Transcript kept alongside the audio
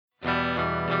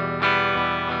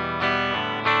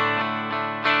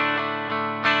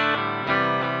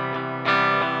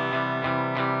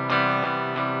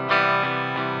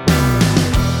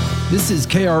This is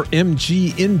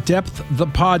KRMG In-Depth, the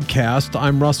podcast.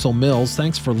 I'm Russell Mills.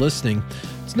 Thanks for listening.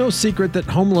 It's no secret that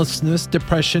homelessness,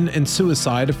 depression, and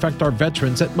suicide affect our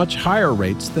veterans at much higher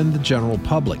rates than the general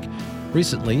public.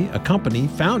 Recently, a company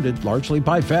founded largely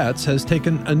by vets has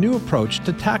taken a new approach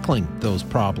to tackling those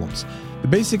problems. The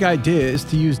basic idea is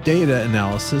to use data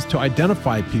analysis to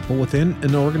identify people within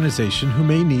an organization who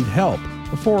may need help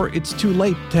before it's too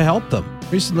late to help them.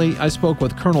 Recently, I spoke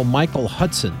with Colonel Michael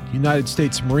Hudson, United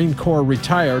States Marine Corps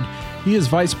retired. He is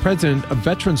Vice President of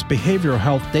Veterans Behavioral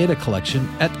Health Data Collection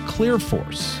at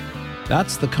ClearForce.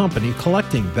 That's the company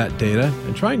collecting that data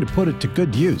and trying to put it to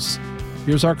good use.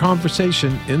 Here's our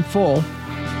conversation in full.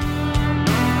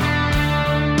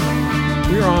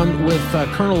 We're on with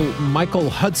Colonel Michael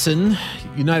Hudson,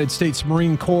 United States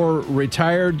Marine Corps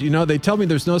retired. You know, they tell me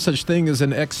there's no such thing as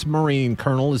an ex-Marine,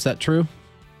 Colonel. Is that true?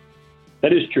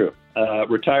 That is true.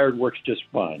 Retired works just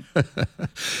fine.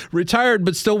 Retired,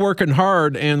 but still working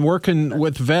hard and working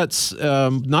with vets,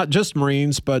 not just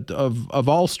Marines, but of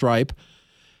all stripe.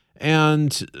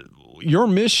 And your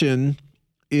mission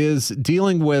is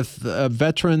dealing with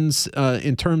veterans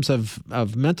in terms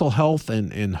of mental health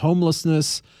and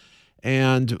homelessness.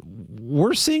 And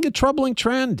we're seeing a troubling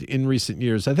trend in recent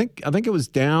years. I think it was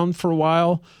down for a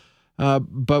while,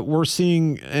 but we're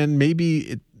seeing, and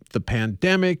maybe the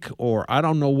pandemic, or I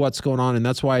don't know what's going on. And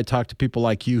that's why I talk to people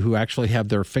like you who actually have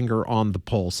their finger on the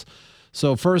pulse.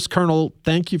 So first, Colonel,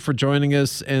 thank you for joining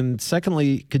us. And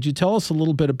secondly, could you tell us a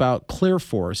little bit about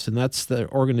ClearForce? And that's the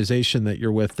organization that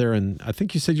you're with there. And I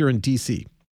think you said you're in D.C.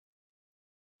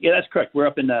 Yeah, that's correct. We're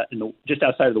up in the just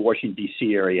outside of the Washington,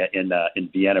 D.C. area in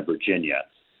Vienna, Virginia,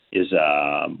 is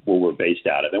where we're based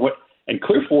out of. And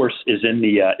ClearForce is in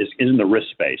the risk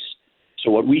space. So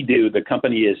what we do, the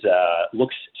company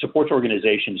supports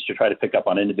organizations to try to pick up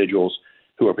on individuals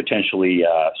who are potentially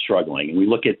struggling. And we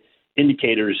look at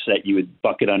indicators that you would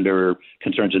bucket under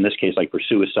concerns, in this case, like for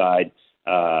suicide,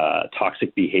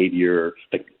 toxic behavior,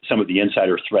 some of the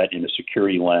insider threat in the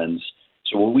security lens.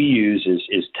 So what we use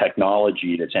is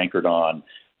technology that's anchored on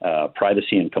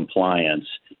privacy and compliance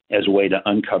as a way to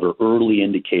uncover early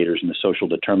indicators in the social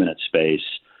determinant space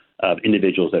of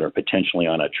individuals that are potentially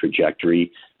on a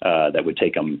trajectory that would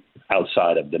take them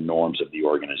outside of the norms of the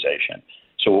organization.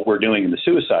 So what we're doing in the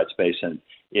suicide space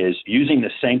is using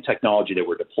the same technology that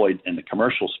we're deployed in the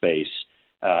commercial space,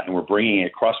 and we're bringing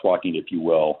it, crosswalking, if you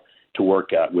will, to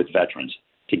work with veterans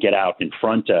to get out in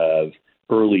front of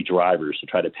early drivers to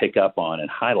try to pick up on and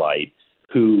highlight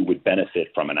who would benefit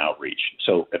from an outreach.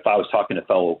 So if I was talking to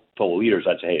fellow leaders,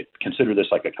 I'd say, hey, consider this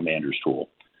like a commander's tool.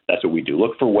 That's what we do.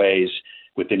 Look for ways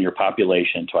within your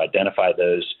population to identify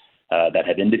those that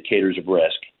have indicators of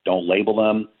risk. Don't label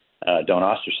them, don't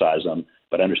ostracize them,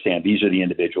 but understand these are the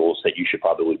individuals that you should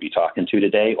probably be talking to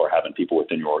today or having people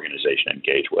within your organization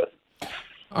engage with.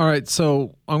 All right,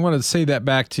 so I'm going to say that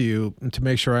back to you to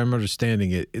make sure I'm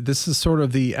understanding it. This is sort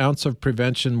of the ounce of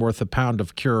prevention worth a pound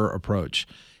of cure approach.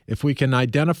 If we can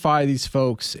identify these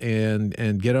folks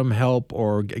and get them help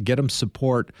or get them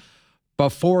support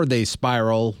before they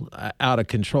spiral out of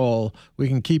control, we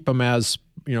can keep them as,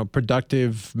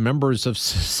 productive members of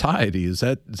society. Is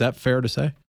that fair to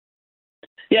say?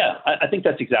 Yeah, I think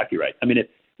that's exactly right. I mean,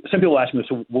 some people ask me,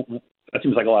 so that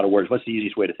seems like a lot of words. What's the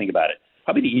easiest way to think about it?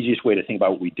 Probably the easiest way to think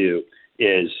about what we do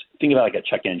is think about like a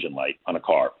check engine light on a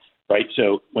car, right?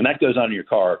 So when that goes on in your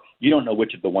car, you don't know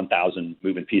which of the 1,000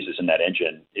 moving pieces in that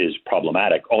engine is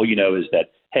problematic. All you know is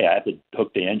that, hey, I have to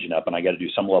hook the engine up and I got to do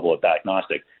some level of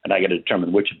diagnostic and I got to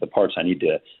determine which of the parts I need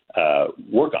to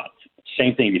work on.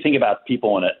 Same thing. If you think about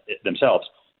people on it themselves,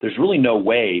 there's really no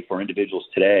way for individuals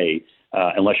today,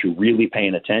 unless you're really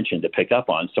paying attention, to pick up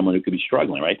on someone who could be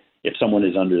struggling, right? If someone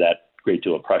is under that great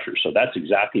deal of pressure. So that's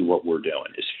exactly what we're doing,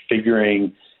 is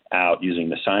figuring out, using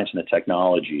the science and the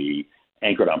technology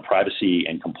anchored on privacy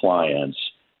and compliance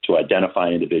to identify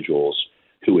individuals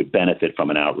who would benefit from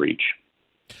an outreach.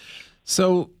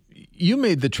 So you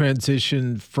made the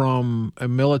transition from a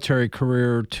military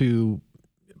career to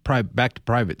back to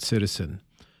private citizen.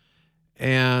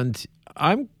 And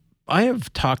I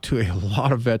have talked to a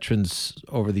lot of veterans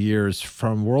over the years,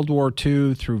 from World War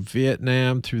II through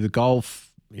Vietnam, through the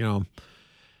Gulf,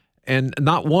 and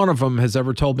not one of them has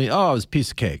ever told me, oh, it was a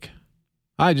piece of cake.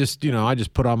 I just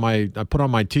put on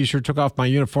my T-shirt, took off my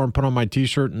uniform, put on my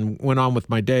T-shirt, and went on with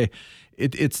my day.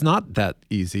 It's not that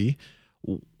easy.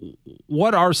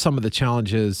 What are some of the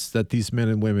challenges that these men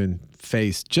and women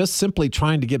face just simply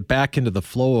trying to get back into the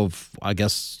flow of, I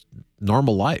guess,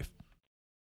 normal life?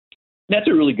 That's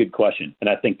a really good question. And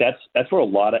I think that's where a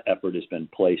lot of effort has been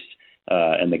placed.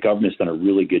 And the government's done a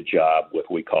really good job with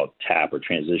what we call TAP, or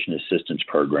Transition Assistance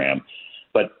Program,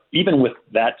 But even with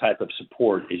that type of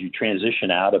support, as you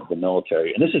transition out of the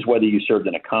military, and this is whether you served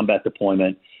in a combat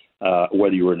deployment,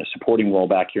 whether you were in a supporting role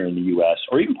back here in the U.S.,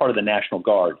 or even part of the National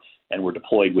Guard and were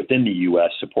deployed within the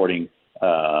U.S. supporting,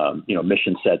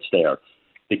 mission sets there.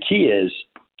 The key is,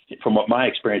 from what my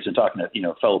experience in talking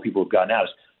to, fellow people who've gotten out, is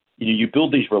you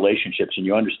build these relationships and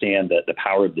you understand the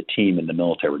power of the team in the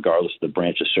military, regardless of the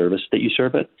branch of service that you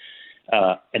serve it.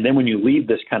 And then when you leave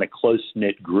this kind of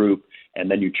close-knit group and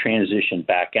then you transition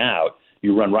back out,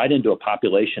 you run right into a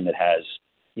population that has,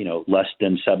 less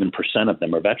than 7% of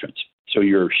them are veterans. So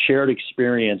your shared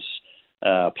experience,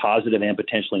 positive and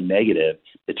potentially negative,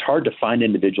 it's hard to find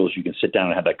individuals you can sit down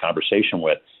and have that conversation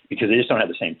with because they just don't have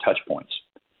the same touch points,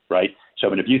 right?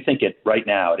 So if you think it right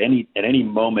now, at any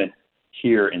moment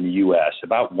here in the U.S.,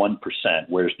 about 1%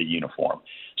 wears the uniform.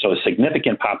 So a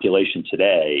significant population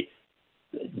today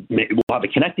will have a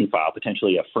connecting file,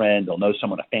 potentially a friend, they'll know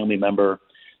someone, a family member.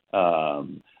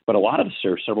 But a lot of us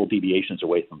are several deviations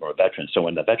away from our veterans. So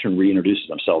when the veteran reintroduces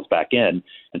themselves back in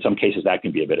some cases that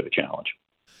can be a bit of a challenge.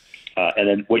 And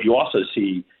then what you also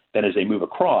see then as they move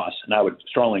across, and I would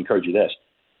strongly encourage you this,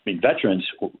 veterans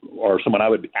are someone I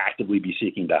would actively be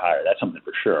seeking to hire. That's something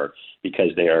for sure,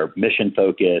 because they are mission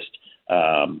focused,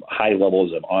 high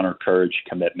levels of honor, courage,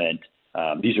 commitment.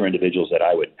 These are individuals that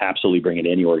I would absolutely bring into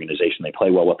any organization. They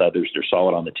play well with others. They're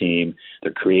solid on the team.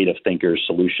 They're creative thinkers,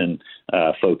 solution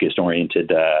focused,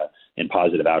 oriented, and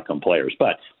positive outcome players.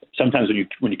 But sometimes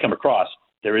when you come across,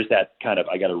 there is that kind of,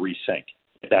 I got to resync,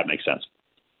 if that makes sense.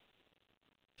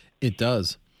 It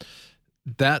does.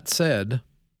 That said,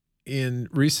 in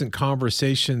recent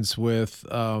conversations with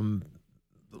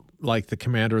like the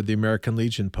commander of the American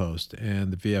Legion post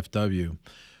and the VFW,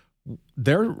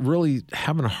 they're really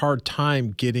having a hard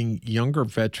time getting younger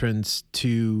veterans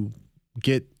to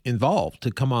get involved,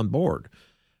 to come on board.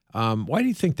 Why do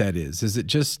you think that is? Is it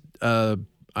just,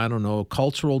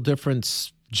 cultural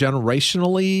difference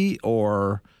generationally,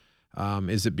 or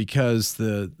is it because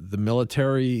the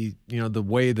military, the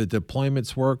way the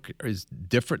deployments work is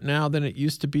different now than it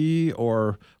used to be?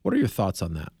 Or what are your thoughts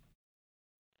on that?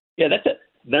 Yeah,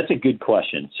 that's a good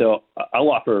question. So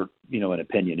I'll offer, an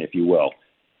opinion, if you will.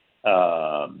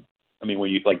 When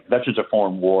you Veterans of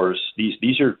Foreign Wars,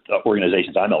 these are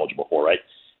organizations I'm eligible for, right?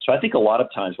 So I think a lot of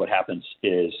times what happens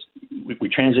is we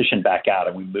transition back out,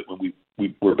 and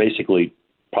we're basically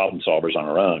problem solvers on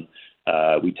our own.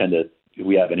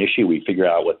 We have an issue, we figure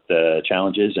out what the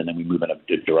challenge is, and then we move in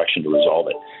a direction to resolve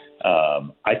it.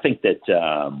 I think that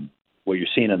what you're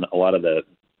seeing in a lot of the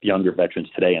younger veterans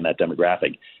today in that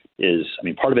demographic is,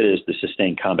 part of it is the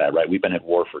sustained combat, right? We've been at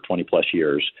war for 20 plus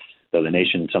years, though the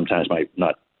nation sometimes might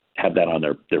not have that on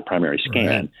their primary scan.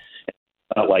 Right. It's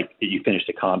not like you finished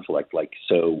a conflict,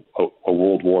 a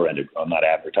world war ended. I'm not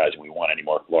advertising we want any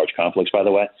more large conflicts, by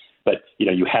the way. But,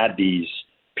 you had these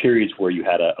periods where you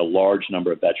had a large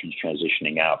number of veterans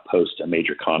transitioning out post a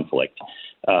major conflict.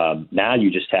 Now you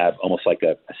just have almost like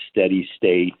a steady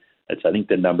state. That's, I think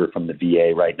the number from the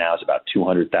VA right now is about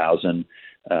 200,000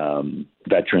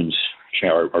 veterans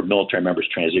or military members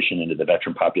transition into the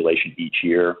veteran population each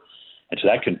year. And so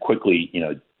that can quickly,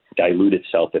 dilute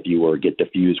itself, if you will, or get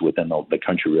diffused within the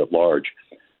country at large.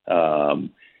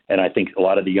 And I think a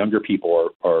lot of the younger people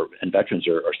and veterans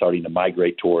are starting to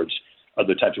migrate towards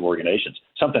other types of organizations.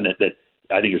 Something that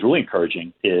I think is really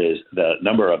encouraging is the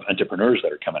number of entrepreneurs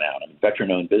that are coming out.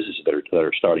 Veteran-owned businesses that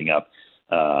are starting up,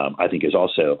 I think is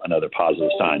also another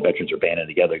positive sign. Veterans are banding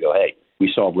together, go, hey,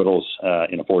 we solve riddles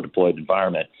in a forward deployed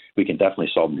environment. We can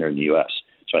definitely solve them here in the U.S.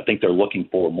 So I think they're looking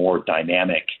for more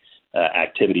dynamic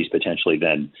activities potentially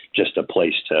than just a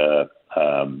place to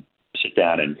sit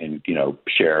down and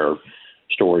share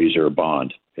stories or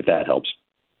bond, if that helps.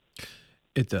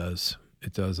 It does.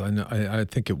 It does. I know. I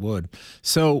think it would.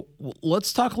 So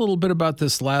let's talk a little bit about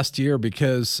this last year,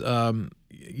 because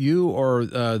you or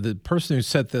the person who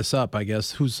set this up, I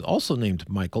guess, who's also named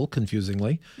Michael,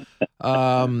 confusingly,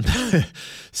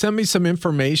 sent me some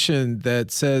information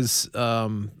that says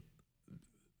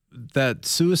that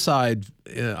suicide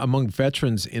among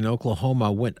veterans in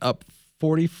Oklahoma went up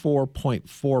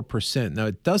 44.4%. Now,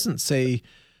 it doesn't say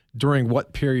during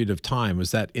what period of time.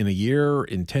 Was that in a year,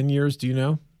 in 10 years? Do you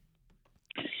know?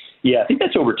 Yeah, I think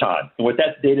that's over time. And what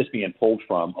that data is being pulled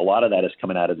from, a lot of that is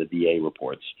coming out of the VA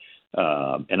reports.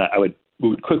 And we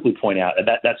would quickly point out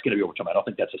that that's going to be over time. I don't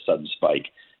think that's a sudden spike.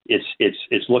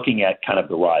 It's looking at kind of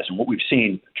the rise. And what we've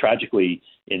seen tragically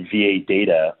in VA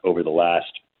data over the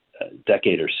last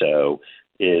decade or so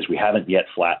is we haven't yet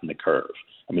flattened the curve.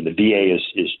 The VA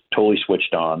is totally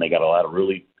switched on. They got a lot of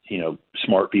really,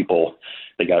 smart people.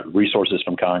 They got resources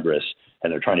from Congress,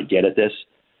 and they're trying to get at this.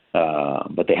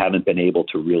 but they haven't been able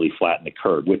to really flatten the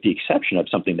curve, with the exception of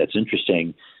something that's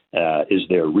interesting is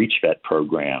their ReachVet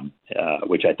program,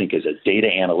 which I think is a data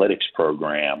analytics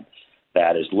program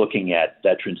that is looking at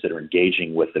veterans that are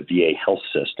engaging with the VA health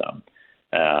system.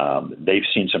 They've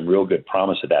seen some real good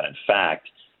promise of that. In fact,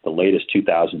 the latest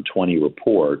 2020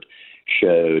 report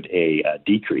showed a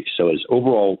decrease. So as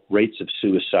overall rates of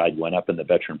suicide went up in the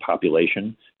veteran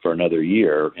population for another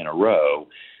year in a row,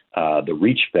 the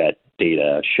ReachVet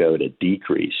data showed a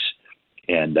decrease.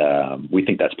 And we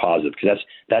think that's positive, because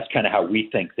that's kind of how we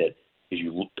think that,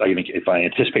 I think if I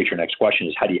anticipate your next question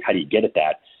is how do you get at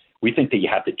that? We think that you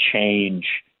have to change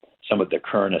some of the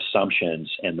current assumptions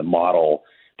and the model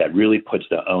that really puts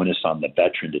the onus on the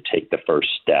veteran to take the first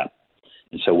step.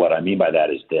 And so what I mean by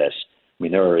that is this. I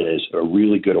mean, there is a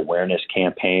really good awareness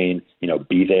campaign,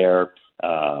 be there.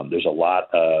 There's a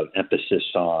lot of emphasis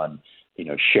on,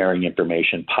 sharing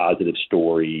information, positive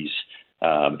stories,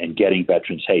 and getting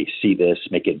veterans, hey, see this,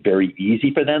 make it very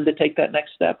easy for them to take that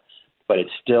next step. But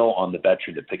it's still on the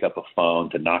veteran to pick up a phone,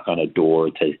 to knock on a door,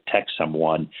 to text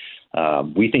someone.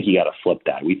 We think you got to flip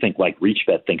that. We think, like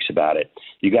ReachVet thinks about it,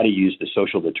 you got to use the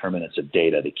social determinants of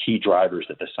data, the key drivers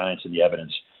that the science and the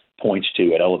evidence points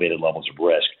to at elevated levels of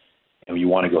risk. And you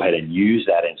want to go ahead and use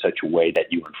that in such a way that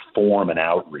you inform an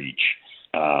outreach.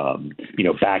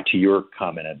 Back to your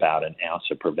comment about an ounce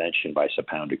of prevention by a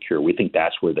pound of cure. We think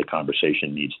that's where the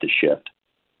conversation needs to shift.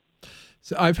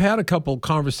 So I've had a couple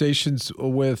conversations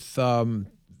with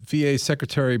VA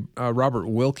Secretary Robert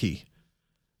Wilkie,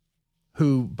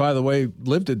 who, by the way,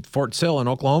 lived at Fort Sill in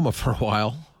Oklahoma for a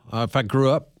while. In fact,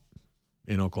 grew up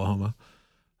in Oklahoma.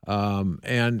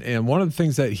 And one of the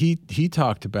things that he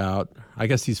talked about, I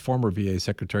guess he's former VA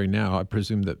Secretary now. I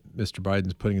presume that Mr.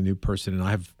 Biden's putting a new person in.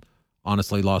 I have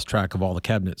honestly lost track of all the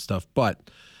cabinet stuff.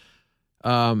 But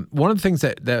one of the things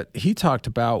that he talked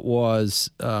about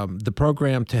was the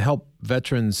program to help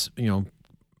veterans,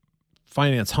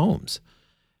 finance homes,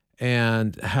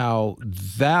 and how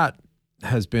that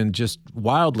has been just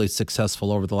wildly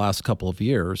successful over the last couple of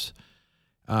years,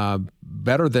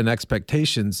 better than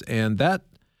expectations. And that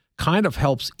kind of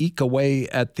helps eke away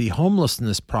at the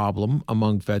homelessness problem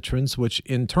among veterans, which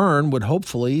in turn would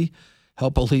hopefully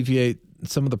help alleviate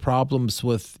some of the problems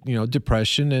with,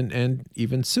 depression and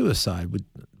even suicide.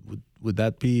 Would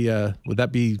that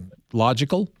be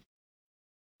logical?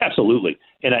 Absolutely.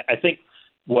 And I think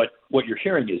what you're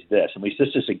hearing is this, at least this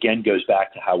again goes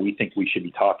back to how we think we should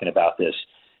be talking about this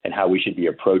and how we should be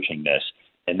approaching this.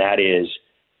 And that is,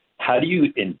 how do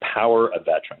you empower a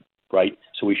veteran, right?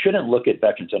 So we shouldn't look at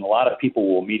veterans, and a lot of people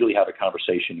will immediately have a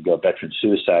conversation and go veteran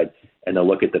suicide, and they'll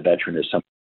look at the veteran as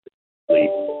somebody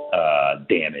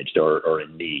damaged or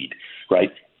in need, right?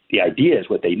 The idea is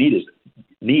what they need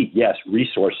yes,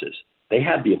 resources. They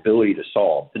have the ability to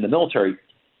solve. In the military,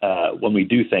 when we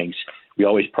do things, we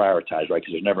always prioritize, right?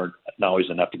 Because there's not always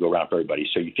enough to go around for everybody.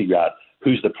 So you figure out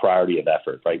who's the priority of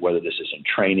effort, right? Whether this is in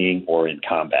training or in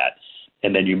combat.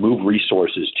 And then you move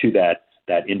resources to that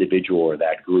individual or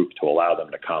that group to allow them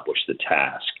to accomplish the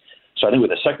task. So I think what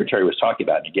the Secretary was talking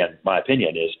about, and again, my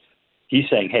opinion is, he's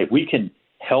saying, hey, if we can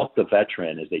help the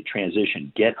veteran as they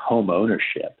transition, get home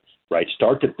ownership, right?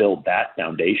 Start to build that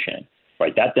foundation,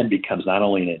 right? That then becomes not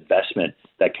only an investment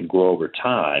that can grow over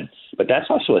time, but that's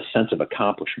also a sense of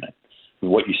accomplishment.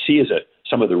 And what you see is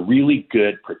some of the really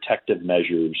good protective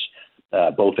measures,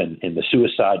 both in the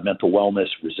suicide, mental wellness,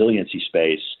 resiliency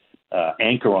space,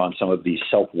 anchor on some of these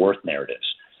self-worth narratives.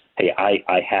 Hey,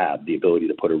 I have the ability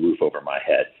to put a roof over my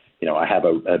head. I have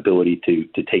an ability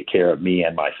to take care of me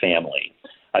and my family.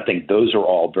 I think those are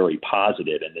all very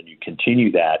positive, and then you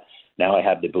continue that. Now I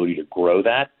have the ability to grow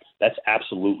that. That's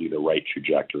absolutely the right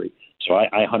trajectory. So I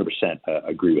 100%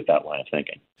 agree with that line of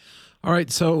thinking. All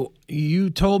right. So you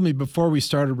told me before we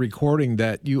started recording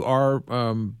that you are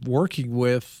working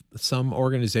with some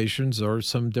organizations or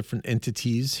some different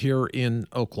entities here in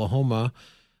Oklahoma,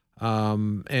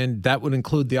 and that would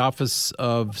include the office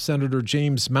of Senator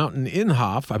James Mountain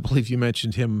Inhofe. I believe you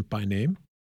mentioned him by name.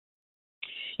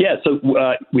 Yeah, so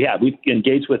we've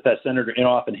engaged with Senator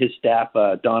Inhofe and his staff.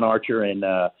 Don Archer and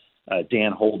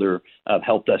Dan Holder have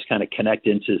helped us kind of connect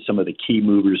into some of the key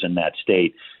movers in that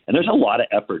state. And there's a lot of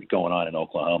effort going on in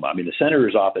Oklahoma. I mean, the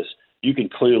senator's office, you can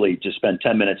clearly just spend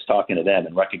 10 minutes talking to them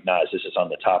and recognize this is on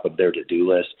the top of their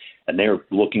to-do list. And they're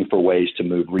looking for ways to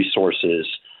move resources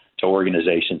to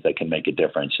organizations that can make a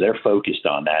difference. They're focused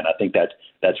on that. And I think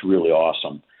that's really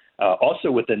awesome.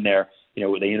 Also within there,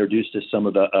 they introduced us some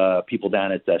of the people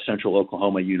down at Central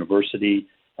Oklahoma University,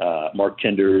 Mark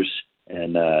Tinders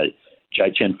and Jai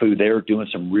Chen Fu. They're doing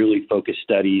some really focused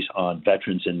studies on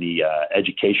veterans in the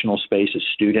educational space as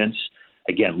students.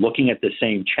 again, looking at the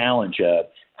same challenge of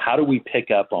how do we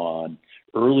pick up on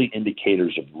early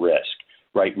indicators of risk,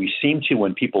 right? We seem to,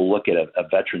 when people look at a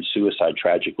veteran suicide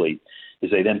tragically, is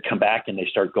they then come back and they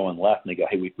start going left and they go,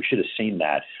 hey, we should have seen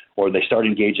that. Or they start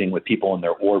engaging with people in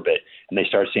their orbit and they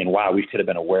start saying, wow, we could have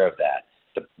been aware of that.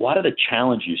 A lot of the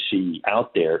challenge you see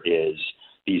out there is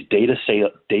these data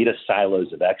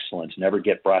silos of excellence never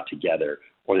get brought together,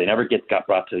 or they never got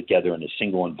brought together in a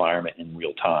single environment in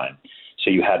real time.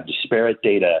 So you have disparate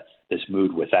data that's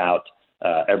moved without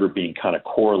ever being kind of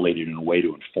correlated in a way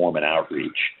to inform an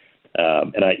outreach.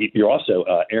 You're also,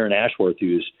 Aaron Ashworth,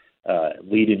 who's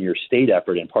leading your state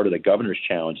effort and part of the governor's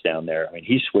challenge down there. I mean,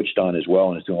 he's switched on as well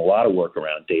and is doing a lot of work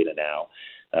around data now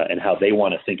and how they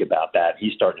want to think about that.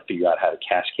 He's starting to figure out how to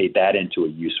cascade that into a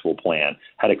useful plan.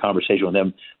 Had a conversation with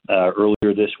them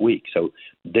earlier this week. So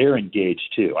they're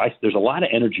engaged too. There's a lot of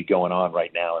energy going on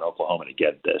right now in Oklahoma to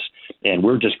get this. And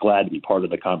we're just glad to be part of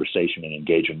the conversation and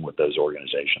engaging with those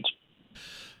organizations.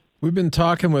 We've been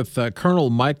talking with Colonel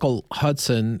Michael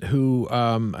Hudson, who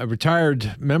a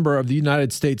retired member of the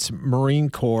United States Marine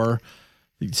Corps.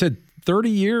 He said 30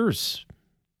 years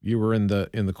you were in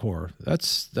the Corps.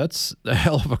 That's a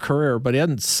hell of a career, but he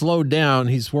hadn't slowed down.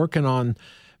 He's working on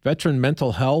veteran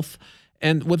mental health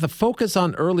and with a focus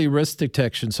on early risk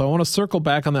detection. So I want to circle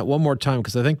back on that one more time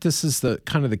because I think this is the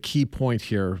kind of the key point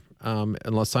here,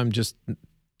 unless I'm just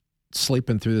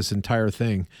sleeping through this entire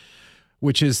thing,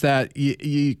 which is that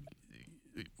you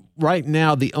right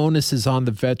now, the onus is on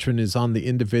the veteran, is on the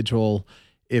individual,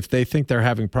 if they think they're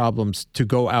having problems, to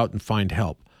go out and find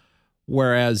help.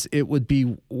 Whereas it would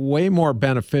be way more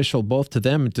beneficial both to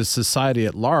them and to society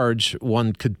at large,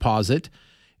 one could posit,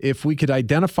 if we could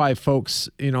identify folks,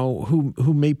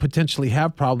 who may potentially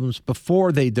have problems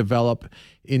before they develop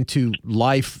into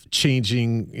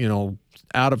life-changing,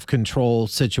 out of control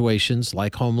situations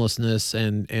like homelessness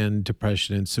and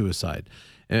depression and suicide.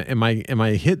 Am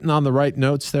I hitting on the right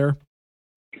notes there?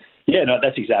 Yeah, no,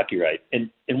 that's exactly right.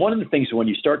 And one of the things when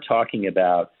you start talking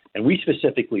about, and we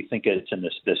specifically think it's in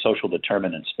the social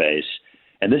determinant space,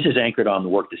 and this is anchored on the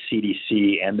work the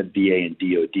CDC and the VA and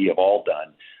DOD have all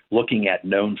done, looking at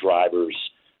known drivers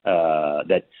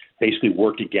that basically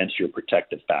work against your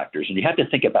protective factors. And you have to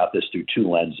think about this through two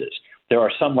lenses. There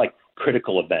are some like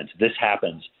critical events. This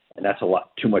happens, and that's a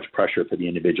lot too much pressure for the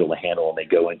individual to handle, and they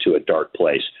go into a dark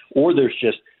place. Or there's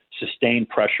just sustained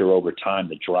pressure over time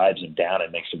that drives them down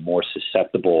and makes them more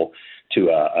susceptible to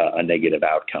a negative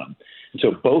outcome. And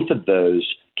so both of those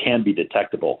can be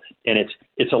detectable. And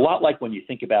it's a lot like when you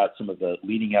think about some of the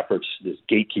leading efforts, this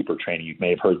gatekeeper training, you may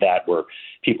have heard that, where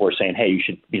people are saying, hey, you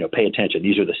should pay attention.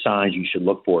 These are the signs you should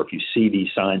look for. If you see these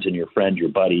signs in your friend, your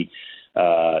buddy,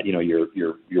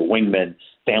 your wingman,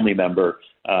 family member,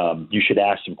 you should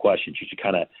ask some questions. You should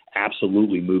kind of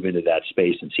absolutely move into that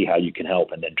space and see how you can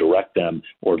help and then direct them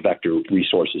or vector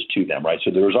resources to them, right?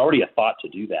 So there was already a thought to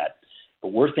do that.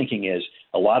 But we're thinking is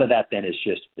a lot of that then is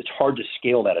just, it's hard to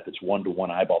scale that if it's one-to-one,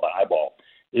 eyeball to eyeball.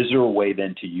 Is there a way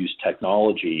then to use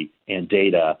technology and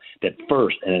data that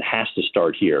first, and it has to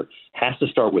start here, has to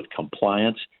start with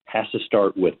compliance, has to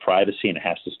start with privacy, and it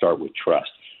has to start with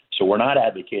trust. So we're not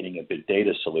advocating a big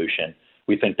data solution.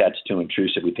 We think that's too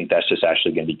intrusive. We think that's just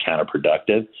actually going to be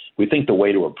counterproductive. We think the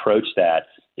way to approach that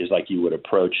is like you would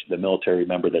approach the military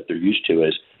member that they're used to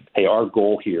is, hey, our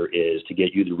goal here is to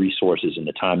get you the resources and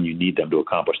the time you need them to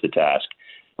accomplish the task.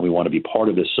 And we want to be part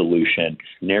of the solution,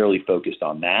 narrowly focused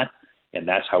on that. And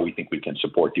that's how we think we can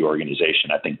support the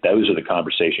organization. I think those are the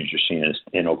conversations you're seeing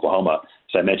in Oklahoma.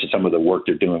 As I mentioned, some of the work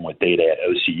they're doing with data at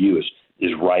OCU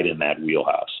is right in that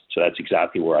wheelhouse. So that's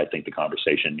exactly where I think the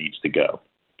conversation needs to go.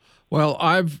 Well,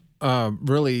 I've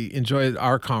really enjoyed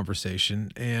our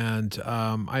conversation, and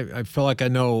I feel like I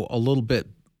know a little bit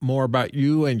more about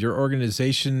you and your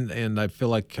organization, and I feel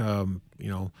like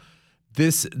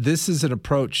this is an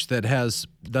approach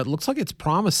that looks like it's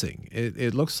promising.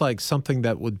 It looks like something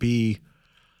that would be,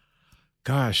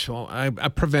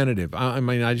 preventative. I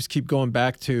mean, I just keep going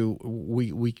back to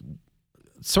we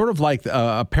sort of like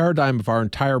a paradigm of our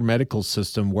entire medical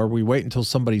system where we wait until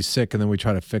somebody's sick and then we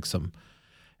try to fix them.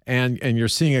 And you're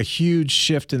seeing a huge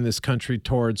shift in this country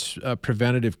towards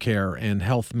preventative care and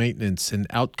health maintenance and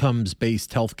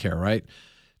outcomes-based health care, right?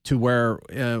 To where,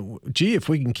 if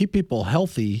we can keep people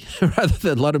healthy rather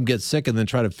than let them get sick and then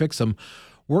try to fix them,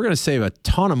 we're going to save a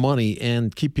ton of money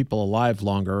and keep people alive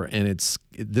longer. And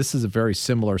this is a very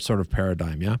similar sort of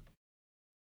paradigm, yeah?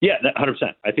 Yeah, 100%.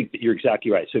 I think that you're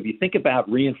exactly right. So if you think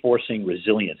about reinforcing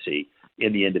resiliency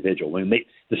in the individual,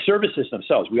 the services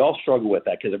themselves, we all struggle with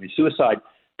that because, suicide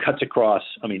cuts across,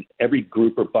 every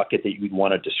group or bucket that you'd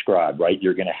want to describe, right?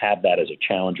 You're going to have that as a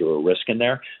challenge or a risk in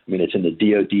there. It's in the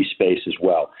DoD space as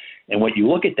well. And what you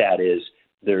look at that is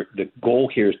the goal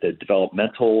here is to develop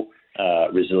mental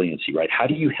resiliency, right? How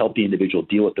do you help the individual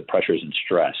deal with the pressures and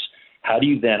stress? How do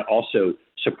you then also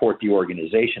support the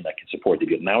organization that can support the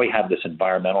people? Now we have this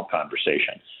environmental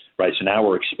conversation, right? So now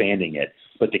we're expanding it.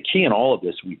 But the key in all of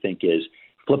this, we think, is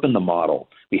flipping the model.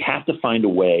 We have to find a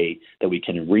way that we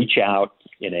can reach out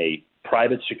in a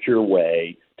private, secure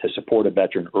way to support a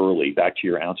veteran early. Back to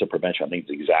your ounce of prevention, I think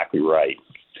it's exactly right.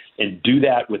 And do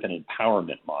that with an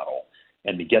empowerment model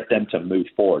and to get them to move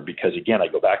forward. Because, again, I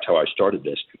go back to how I started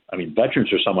this.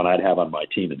 Veterans are someone I'd have on my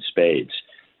team in spades.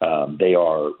 They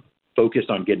are focused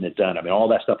on getting it done. All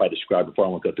that stuff I described before, I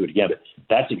won't go through it again, but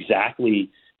that's exactly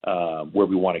where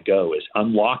we want to go, is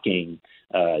unlocking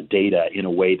data in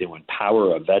a way that will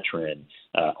empower a veteran,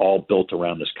 all built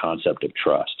around this concept of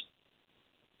trust.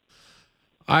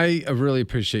 I really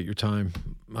appreciate your time,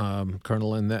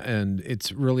 Colonel, and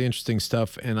it's really interesting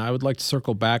stuff. And I would like to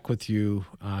circle back with you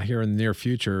here in the near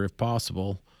future, if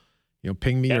possible.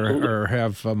 Ping me or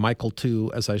have Michael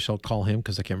too, as I shall call him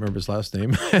because I can't remember his last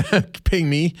name. Ping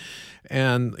me,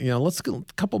 and let's go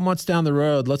a couple months down the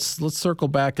road. Let's circle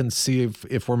back and see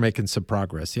if we're making some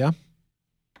progress. Yeah.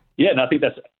 Yeah, and I think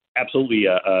that's absolutely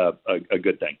a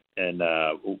good thing, and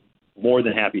more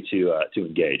than happy to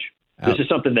engage. This is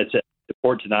something that's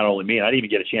important to not only me, and I didn't even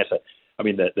get a chance to.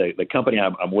 The company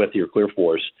I'm with here, Clear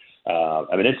Force.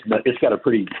 It's got a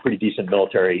pretty decent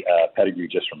military pedigree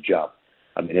just from jump.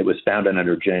 It was founded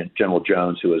under General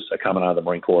Jones, who was coming out of the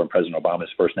Marine Corps and President Obama's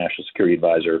first national security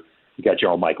advisor. You got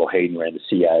General Michael Hayden, ran the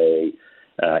CIA,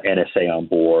 NSA on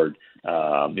board,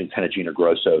 Lieutenant Gina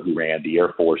Grosso, who ran the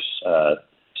Air Force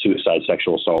suicide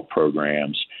sexual assault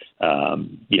programs.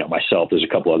 Myself, there's a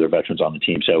couple other veterans on the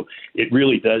team. So it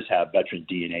really does have veteran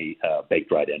DNA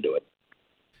baked right into it.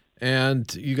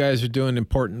 And you guys are doing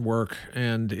important work,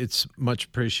 and it's much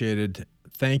appreciated.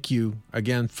 Thank you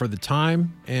again for the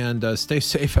time, and stay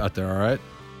safe out there, all right?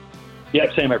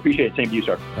 Yeah, same. I appreciate it. Same to you,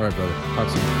 sir. All right, brother. Talk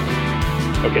soon.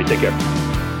 Okay, take care.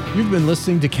 You've been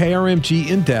listening to KRMG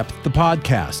In-Depth, the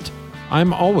podcast.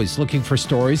 I'm always looking for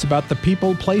stories about the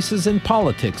people, places, and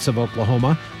politics of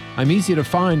Oklahoma. I'm easy to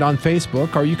find on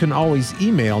Facebook, or you can always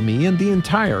email me and the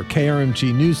entire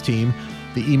KRMG News team.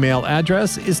 The email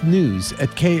address is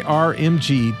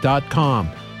news@krmg.com.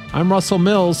 I'm Russell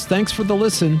Mills. Thanks for the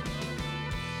listen.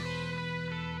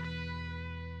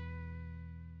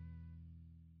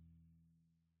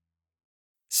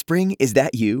 Spring, is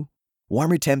that you?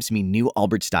 Warmer temps mean new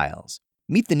Allbirds styles.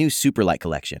 Meet the new Superlight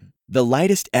collection, the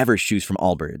lightest ever shoes from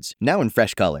Allbirds, now in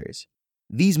fresh colors.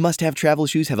 These must-have travel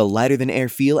shoes have a lighter-than-air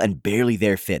feel and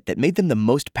barely-there fit that made them the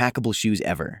most packable shoes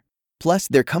ever. Plus,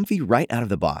 they're comfy right out of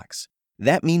the box.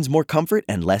 That means more comfort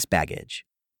and less baggage.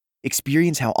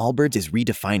 Experience how Allbirds is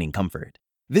redefining comfort.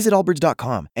 Visit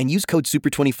allbirds.com and use code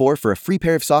SUPER24 for a free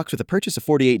pair of socks with a purchase of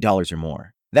 $48 or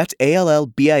more. That's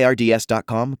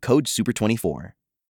ALLBIRDS.com, code SUPER24.